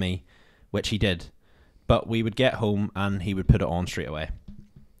with me?" Which he did. But we would get home and he would put it on straight away.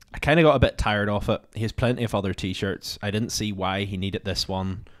 I kind of got a bit tired of it. He has plenty of other t-shirts. I didn't see why he needed this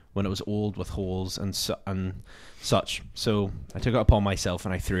one when it was old with holes and such. So I took it upon myself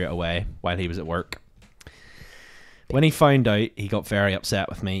and I threw it away while he was at work. When he found out, he got very upset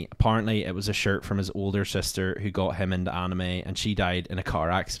with me. Apparently, it was a shirt from his older sister who got him into anime, and she died in a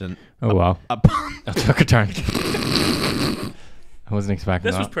car accident. Oh, wow. Up- That took a turn. I wasn't expecting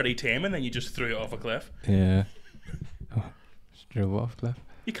This that. was pretty tame, and then you just threw it off a cliff. Yeah. Oh, just drove off cliff.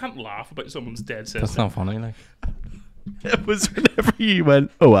 You can't laugh about someone's dead sister. That's not funny, like. It was whenever you went,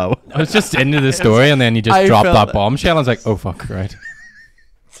 "Oh wow." I was just into the story and then you just I dropped felt that bombshell. I was like, oh, fuck, right.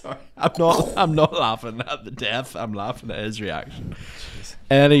 Sorry, I'm not laughing at the death. I'm laughing at his reaction.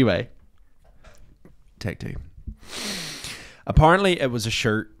 Anyway, take two. Apparently, it was a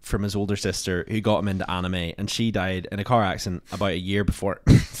shirt from his older sister who got him into anime, and she died in a car accident about a year before.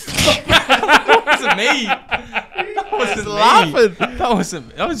 That wasn't me. That wasn't laughing.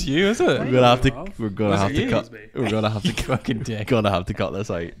 That was you, is it? We're gonna have to. We're gonna Was have it to you? cut. We're gonna have to. Fucking dick. Gonna have to cut this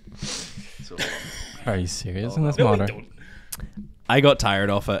out. So, Are you serious in this No, we matter? don't. I got tired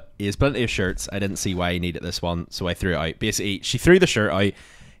of it. He has plenty of shirts. I didn't see why he needed this one, so I threw it out. Basically, she threw the shirt out.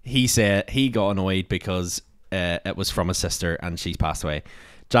 He said he got annoyed because it was from his sister and she's passed away.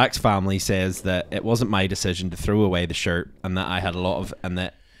 Jack's family says that it wasn't my decision to throw away the shirt, and that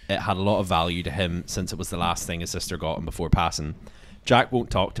it had a lot of value to him since it was the last thing his sister got him before passing. Jack won't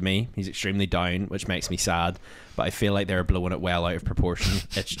talk to me. He's extremely down, which makes me sad, but I feel like they're blowing it well out of proportion.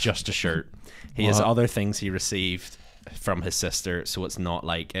 It's just a shirt. He has other things he received from his sister, so it's not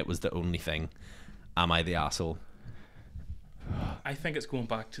like it was the only thing. Am I the asshole? I think it's going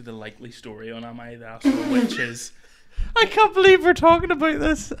back to the likely story on Am I the Asshole, which is I can't believe we're talking about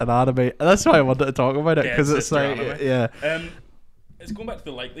this. An anime. That's why I wanted to talk about it, Dead because it's sister like, anime. yeah. It's going back to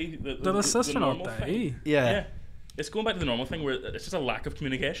the likely. Did his sister not normal die? thing. Yeah. It's going back to the normal thing where it's just a lack of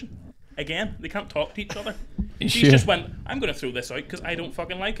communication. Again, they can't talk to each other. You She sure? just went, I'm going to throw this out because I don't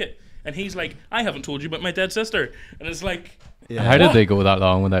fucking like it. And he's like, I haven't told you about my dead sister. And it's like, Yeah. How did they go that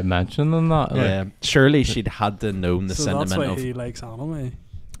long without mentioning that? Like, Yeah. Surely she'd had to know the So that's sentiment why of. he likes anime,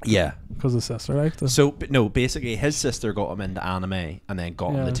 Yeah. because his sister liked it. So, but no, basically, his sister got him into anime and then got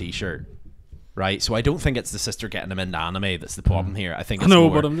him the Yeah. t-shirt. Right? So I don't think it's the sister getting him into anime that's the problem here. I think I it's know,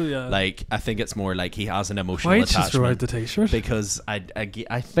 more but yeah. like, I think it's more like he has an emotional Why did she throw out attachment. the t-shirt? Because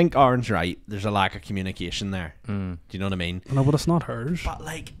I think Aaron's right. There's a lack of communication there. Mm. Do you know what I mean? No, but it's not hers. But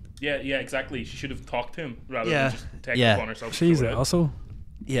like, yeah, exactly. She should have talked to him rather Yeah. than just take Yeah. it upon herself. to She's throw it it out. also.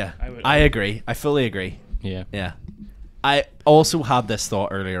 yeah, I would- I agree. I fully agree. Yeah. Yeah. I also had this thought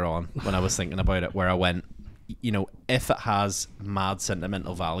earlier on when I was thinking about it, where I went, you know, if it has mad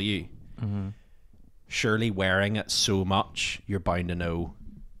sentimental value, surely wearing it so much, you're bound to know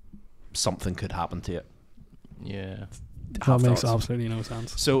something could happen to it. Yeah. That Have makes thoughts? absolutely no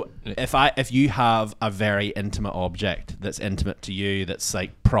sense. So if you have a very intimate object that's intimate to you, that's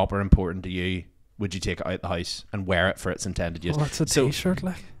like proper important to you, would you take it out the house and wear it for its intended use? Well, it's a So- t-shirt,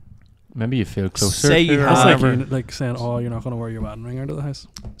 like. Maybe you feel closer. Say to you her have- That's like, whatever. you, like saying, oh, you're not going to wear your wedding ring out of the house.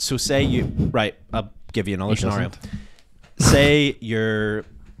 So say you right, I'll give you another He scenario. doesn't.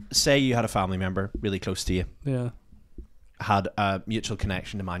 Say you had a family member really close to you, Yeah. had a mutual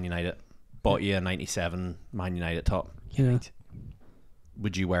connection to Man United, bought you a 97 Man United top. Yeah.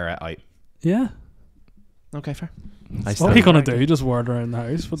 Would you wear it out? Yeah. Okay, fair. What are you going to do? Just wear it around the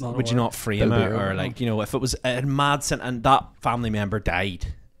house? But not Would you wear not frame That'd it, be or right. like, you know, if it was a mad sin and that family member died?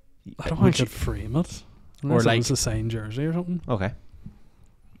 I don't would think I'd frame it. Or Unless like- it was a signed jersey or something. Okay.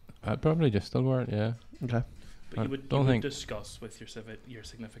 I'd probably just still wear it. Yeah. Okay. But I you would don't think- discuss with your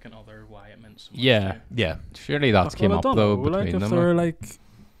significant other why it meant so much. Yeah. to you. Yeah. Surely that's came Well, I up don't though know, like, between if them. they're Like, like,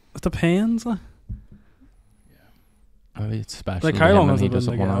 it depends. Like, maybe it's special. like to how him long and has he it been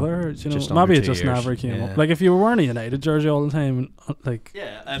doesn't wanna- together? You know, Just under maybe it 2 just years. never came Yeah. up. Like if you were wearing a United jersey all the time, like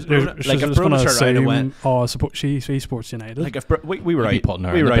Yeah. she's Like if just going Brona to turned around and went, assume, oh, she supports United. like if we were You'd be out, putting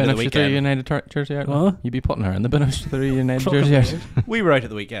her we in were the out bin at if the she threw a weekend. United jersey out. Huh? You'd be putting her in the bin if she threw a United Fucking jersey out. weird. We were out at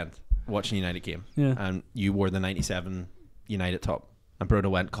the weekend watching a United game, Yeah. and you wore the 97 United top, and Broda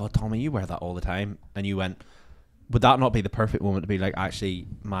went, God, Tommy, you wear that all the time, and you went, would that not be the perfect moment to be like, actually,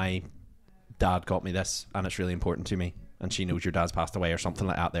 my dad got me this, and it's really important to me, and she knows your dad's passed away or something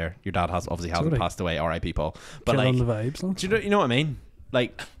like that. There, your dad hasn't Totally. passed away, R.I.P. Paul, but Killing like, the vibes. Like. do you know what I mean?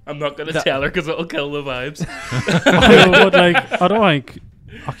 Like, I'm not going to That- tell her because it'll kill the vibes. But like, I don't think.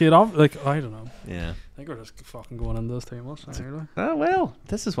 Okay, like I don't know. yeah. I think we're just fucking going into this too much. Anyway. Oh well,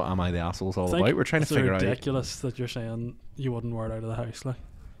 this is what Am I the Asshole's all I think about. We're trying to it's figure out ridiculous that you're saying you wouldn't wear it out of the house. Like,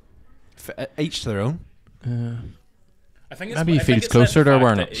 each to their own. I think it's, Maybe he I think feels it's closer the to fact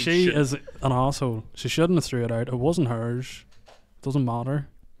wearing that it. he she should- is an asshole. She shouldn't have threw it out. It wasn't hers. Doesn't matter.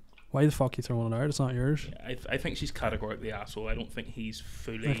 Why the fuck you throwing it out? It's not yours. I think she's categorically asshole. I don't think he's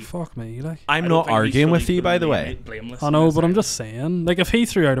fully. Like fuck me. Like I'm I don't not think he's arguing fully with you, by the way. Blameless I in know, this but I'm either. just saying. Like if he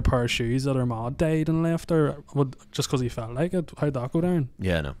threw out a pair of shoes that her mom died and left her, would just because he felt like it, how'd that go down?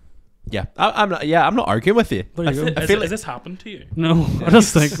 Yeah, no. Yeah, I'm not. Yeah, I'm not arguing with you. There you go. I Has, feel has like this happened to you? No, I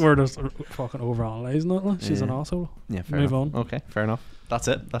just think we're just fucking overanalyzing it. Like. She's an Yeah. asshole. yeah, fair Move enough. on. Okay, fair enough. That's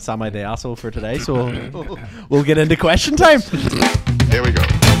it. That's Am I the Asshole for today. So we'll get into question time. Here we go.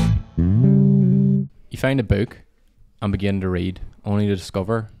 You find a book and begin to read, only to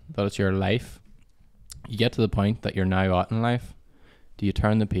discover that it's your life. You get to the point that you're now out in life. Do you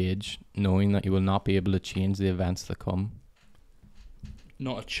turn the page knowing that you will not be able to change the events that come?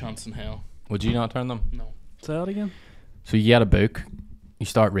 Not a chance in hell. Would you not turn them? No. Say that again. So you get a book, you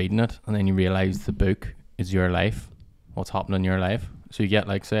start reading it, and then you realise the book is your life, what's happening in your life. So you get,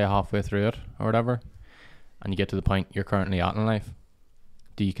 like, say, halfway through it or whatever, and you get to the point you're currently at in life.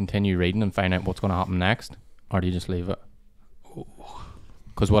 Do you continue reading and find out what's going to happen next, or do you just leave it?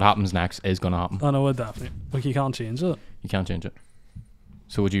 Because what happens next is going to happen. I know it definitely. Like, you can't change it. You can't change it.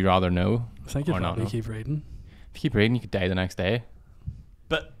 So would you rather know I think you'd or not probably know? keep reading. If you keep reading, you could die the next day.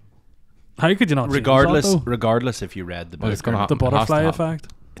 But How could you not regardless, change that, though? regardless if you read the book, Well, it's gonna or- happen. The It has to butterfly happen.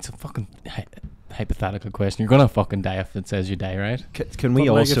 effect. It's a fucking hypothetical question. You're going to fucking die if it says you die, right? Can we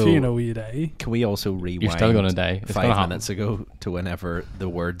But, like, also if you know you die, can we also rewind? You're still going to die. It's going to 5 happen. minutes ago to whenever the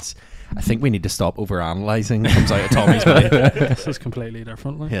words. I think we need to stop overanalyzing comes out of Tommy's mind. this is completely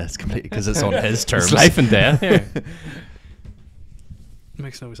different. Like. Yeah, it's completely because it's on his terms. It's life and death here.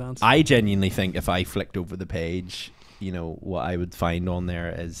 Makes no sense. I genuinely think if I flicked over the page, you know, what I would find on there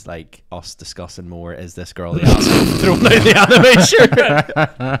is like us discussing more. Is this girl the asshole for throwing out the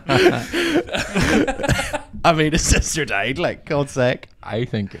animation? I mean, his sister died. Like, God's sake. I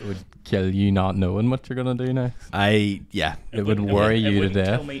think it would kill you not knowing what you're going to do next. Yeah. It would worry you to wouldn't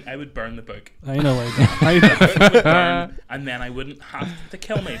death. Kill me. I would burn the book. I know. It would burn, and then I wouldn't have to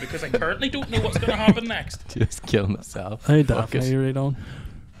kill me because I currently don't know what's going to happen next. Just kill myself. I Fuck definitely it. read on.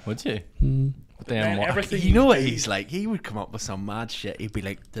 Would you? Mm. But then Then what? everything You know what he's like? He would come up with some mad shit. He'd be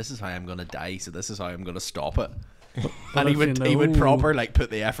like, "This is how I'm gonna die, so this is how I'm gonna stop it." And he if would you he would know- proper like put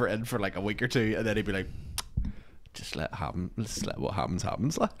the effort in for like a week or two, and then he'd be like, "Just let it happen. Just let what happens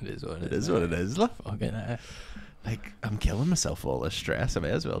happens." Like. It is what It is what it is. Like. Fucking Like, I'm killing myself with all this stress. I may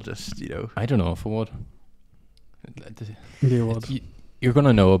as well just, you know. I don't know if I would. You would. You're going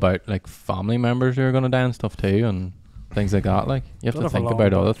to know about like family members who are going to die and stuff too, and things like that. Like you have Bit to of a think long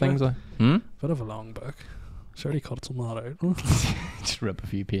about other book, things. like. Like, Bit of a long book. Sure, he cut some of that out. just rip a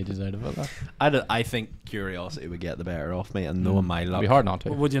few pages out of it. Like. I think curiosity would get the better of me, and knowing my It'd luck. be hard not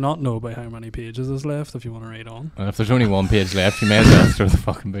to. Would you not know by how many pages is left if you want to read on? And if there's only one page left, you may as well throw the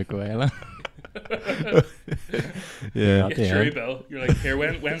fucking book away. Like. Yeah. At the Yeah, true, end. Bill. You're like, here,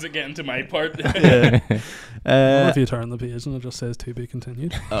 when's it getting to my part? Yeah. What if you turn the page and it just says to be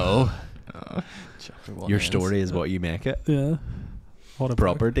continued? Oh, Chapter one your ends. story is what you make it. Yeah. What a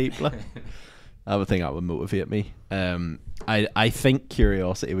Proper deeply. I would think that would motivate me. I think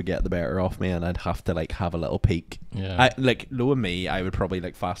curiosity would get the better of me, and I'd have to like have a little peek. Yeah. I like knowing me, I would probably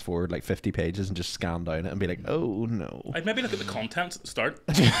like fast forward like 50 pages and just scan down it and be like, oh no. I'd maybe look at the contents at the start,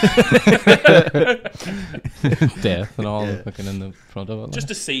 Death and all Yeah. looking in the front of it. just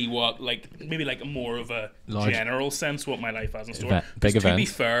to see what, like, maybe like more of a Large- general sense what my life has in store. Event- 'Cause big to be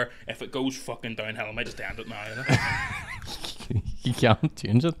events. fair, if it goes fucking downhill, I might just end it now. You know? You can't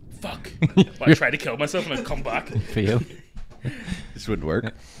change it. Fuck. But I try to kill myself and I come back. Fail. This wouldn't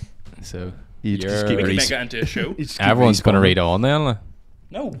work. So You just you're- keep We can res- make it into a show. You just keep everyone's going to respawning. read on then. Like.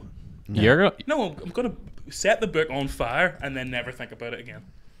 No, You're I'm gonna set the book on fire and then never think about it again.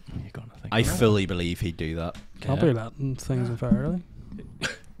 You're gonna think. I about it. fully believe he'd do that. Can't Yeah. be letting things on fire,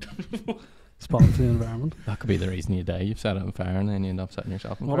 like. Spot the environment. That could be the reason you die. You've set it on fire and then you end up setting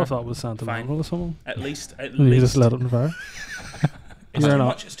yourself on What fire. if that was sentimental to someone? At least, And you just let it on fire? It's You're too not.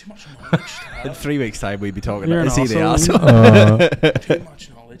 much. It's too much knowledge. To In have. 3 weeks' time, we'd be talking You're about an is he the asshole. asshole? Too much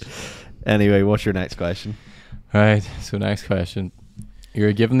knowledge. Anyway, what's your next question? Right. So next question.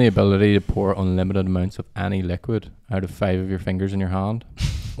 You're given the ability to pour unlimited amounts of any liquid out of 5 of your fingers in your hand.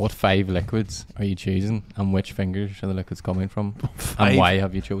 What 5 liquids are you choosing, and which fingers are the liquids coming from, Five? and why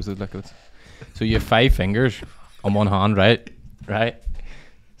have you chosen those liquids? So you have 5 fingers on one hand, right? Right.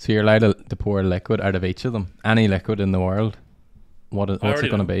 So you're allowed to pour a liquid out of each of them. Any liquid in the world. What's already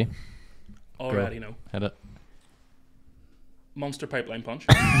it going to know. be? Already know. Hit it. Monster pipeline punch.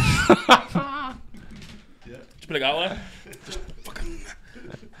 Just be like that way. Just fucking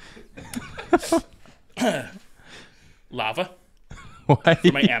lava Why?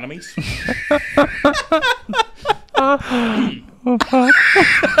 for my enemies.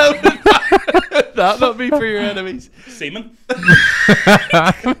 That not be for your enemies. Semen.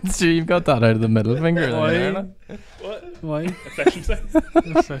 So you've got that out of the middle finger. Why? There, innit? What? Why? Efficiency.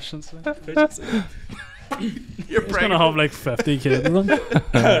 Efficiency. Efficiency. Your He's gonna have like 50 kids of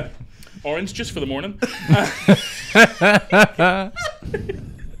them. Orange just for the morning.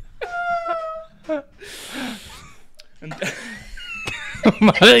 And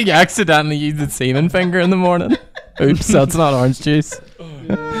Imagine you accidentally used the semen finger in the morning. Oops, that's not orange juice.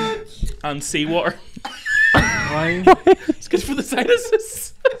 and seawater. Why? It's good for the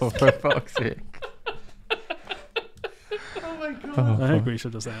sinuses. Oh, for fuck's sake. Oh my my god! I think we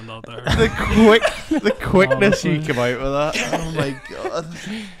should just end out there. The quickness you Honestly. come out with that. Oh my god!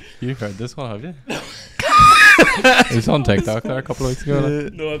 You've heard this one, have you? It was on TikTok there a couple of weeks ago.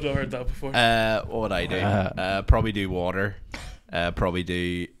 Like. No, I've not heard that before. What would I do? Probably do water. Probably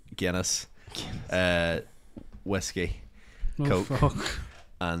do Guinness. Whiskey. Oh, Coke. fuck.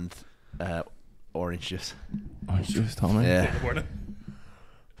 And orange juice. Orange juice, Tommy. Yeah. Take the warning.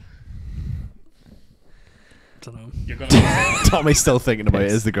 Dunno. You're gonna. Tommy's still thinking about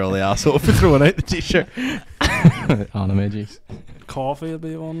it. Is the girl the asshole for throwing out the t-shirt? Anime juice. Coffee would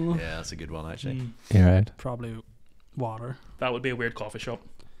be one. Yeah, that's a good one actually. Mm, You're right. Probably water. that would be a weird coffee shop.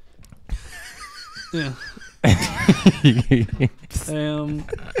 Yeah. Tough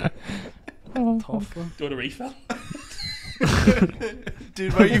one. Do you want a refill?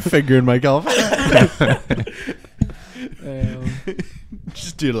 Dude, why are you fingering my golf?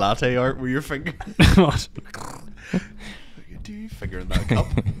 Just do latte art with your finger. What? Do you fingering that cup?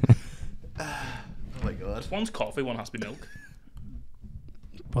 Oh my god. One's coffee, one has to be milk.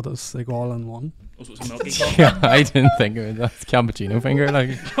 But it's like all in one. Oh, so it's a milky coffee. Yeah, I didn't think of it. That's cappuccino finger. Like,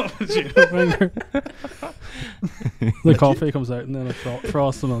 The coffee comes out and then it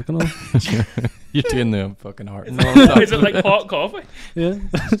frosts the milk and all. you're doing the fucking art. And all that. Is it like hot coffee? Yeah.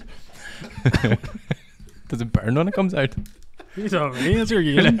 Does it burn when it comes out? You tell me, it's your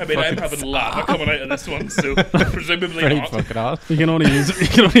game. I mean, I'm having lava coming out of this one, so presumably Pretty not. fucking off. You can only use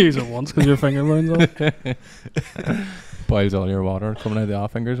it once because your finger burns off. Boils all your water coming out of the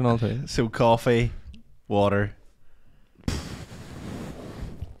off fingers and all too. So coffee, water.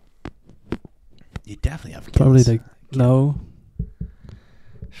 You definitely have Probably Guinness. like no.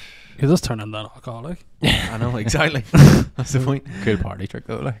 You just turn into an alcoholic. I know exactly. That's the point. Good party trick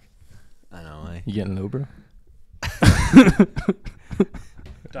though. Like, I know. Eh? you getting low, bro?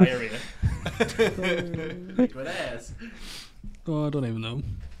 Diarrhea. Oh, I don't even know.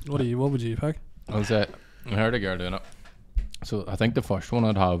 What would you pick? I heard a girl doing it. So I think the first one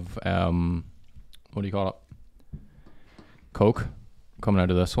I'd have what do you call it? Coke coming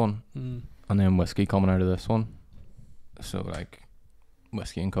out of this one, Mm. and then whiskey coming out of this one. So like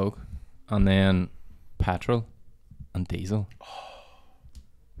whiskey and Coke, and then petrol and diesel.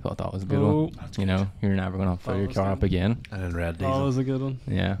 Thought that was a good one. You know, you're never gonna fill That your was car good. up again. And then red That diesel. was a good one.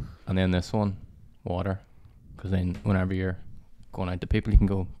 Yeah, and then this one, water, because then whenever you're going out to people, you can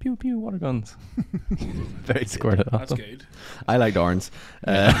go pew pew water guns. Very Squirt it at That's them. good. I liked orange.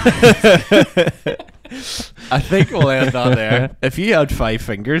 I think we'll end that there. If you had 5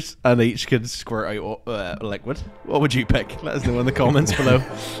 fingers and each could squirt out liquid, what would you pick? Let us know in the comments below.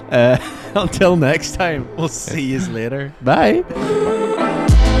 Until next time, we'll see you later. Bye.